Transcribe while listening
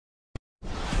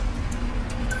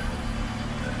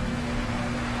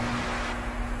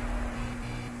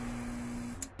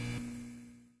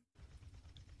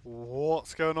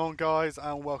What's going on, guys,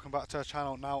 and welcome back to our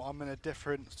channel. Now I'm in a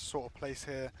different sort of place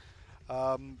here,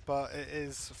 but it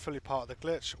is fully part of the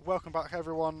glitch. Welcome back,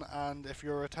 everyone, and if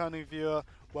you're a returning viewer,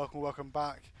 welcome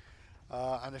back.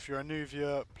 And if you're a new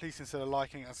viewer, please consider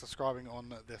liking and subscribing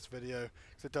on this video,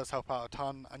 because it does help out a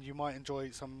ton and you might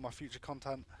enjoy some of my future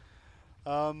content.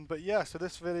 But yeah, so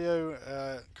this video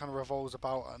kind of revolves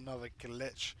about another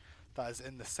glitch that is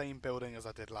in the same building as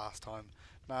I did last time.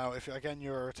 Now, if again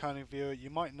you're a returning viewer, you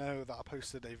might know that I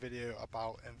posted a video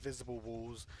about invisible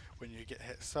walls when you get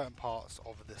hit certain parts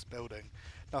of this building.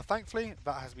 Now, thankfully,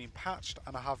 that has been patched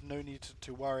and I have no need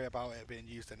to worry about it being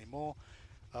used anymore.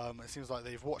 It seems like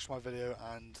they've watched my video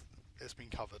and it's been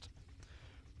covered.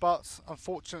 But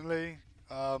unfortunately,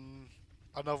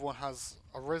 another one has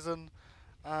arisen,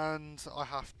 and I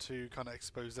have to kind of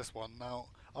expose this one. Now,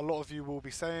 a lot of you will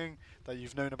be saying that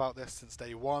you've known about this since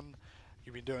day one,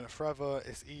 you've been doing it forever,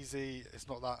 it's easy, it's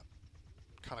not that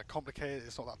kind of complicated,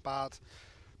 it's not that bad.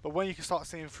 But when you can start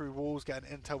seeing through walls, getting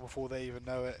intel before they even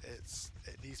know it,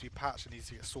 it needs to be patched, it needs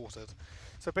to get sorted.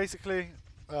 So basically,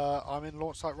 I'm in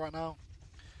launch site right now,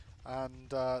 and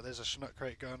there's a Chinook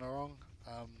crate going along,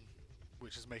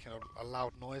 which is making a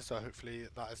loud noise, so hopefully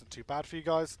that isn't too bad for you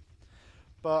guys.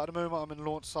 But at the moment I'm in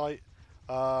launch site,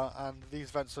 and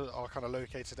these vents are kind of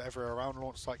located everywhere around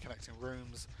launch site, connecting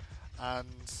rooms, and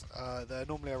they're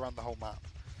normally around the whole map.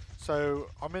 So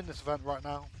I'm in this vent right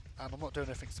now, and I'm not doing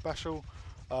anything special,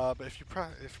 but if you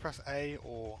press A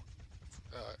or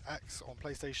X on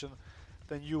PlayStation,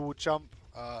 then you will jump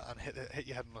and hit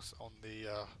your head on the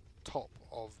top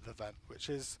of the vent, which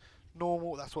is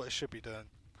normal, that's what it should be doing.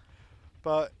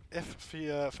 But if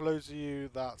for those of you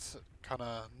that kind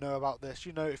of know about this,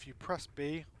 you know if you press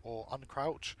B or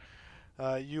uncrouch,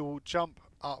 you'll jump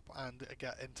up and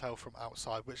get intel from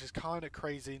outside, which is kind of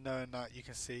crazy knowing that you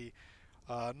can see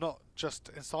not just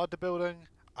inside the building,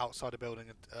 outside the building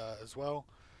as well.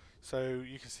 So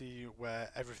you can see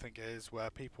where everything is, where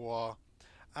people are,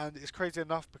 and it's crazy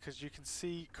enough because you can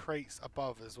see crates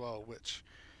above as well, which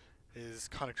is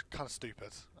kind of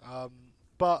stupid.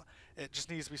 But it just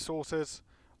needs to be sorted,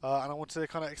 and I want to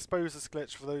kind of expose this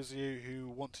glitch for those of you who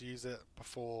want to use it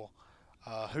before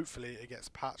hopefully it gets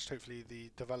patched. Hopefully the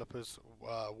developers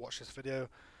watch this video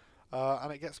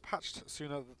and it gets patched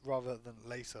sooner rather than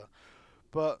later.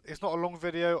 But it's not a long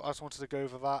video, I just wanted to go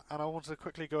over that, and I wanted to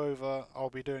quickly go over, I'll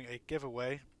be doing a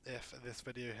giveaway if this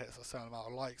video hits a certain amount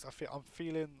of likes. I'm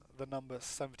feeling the number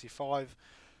 75,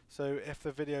 so if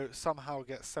the video somehow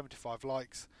gets 75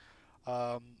 likes,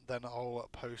 then I'll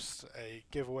post a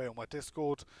giveaway on my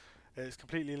Discord. It's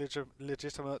completely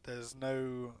legitimate, there's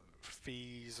no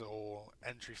fees or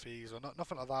entry fees or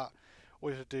nothing like that.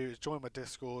 All you have to do is join my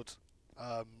Discord,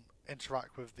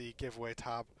 interact with the giveaway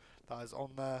tab that is on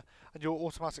there, and you'll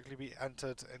automatically be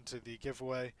entered into the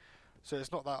giveaway. So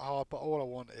it's not that hard, but all I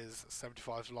want is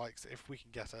 75 likes if we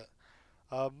can get it.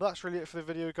 That's really it for the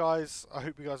video, guys. I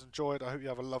hope you guys enjoyed, I hope you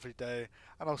have a lovely day,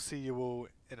 and I'll see you all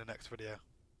in the next video.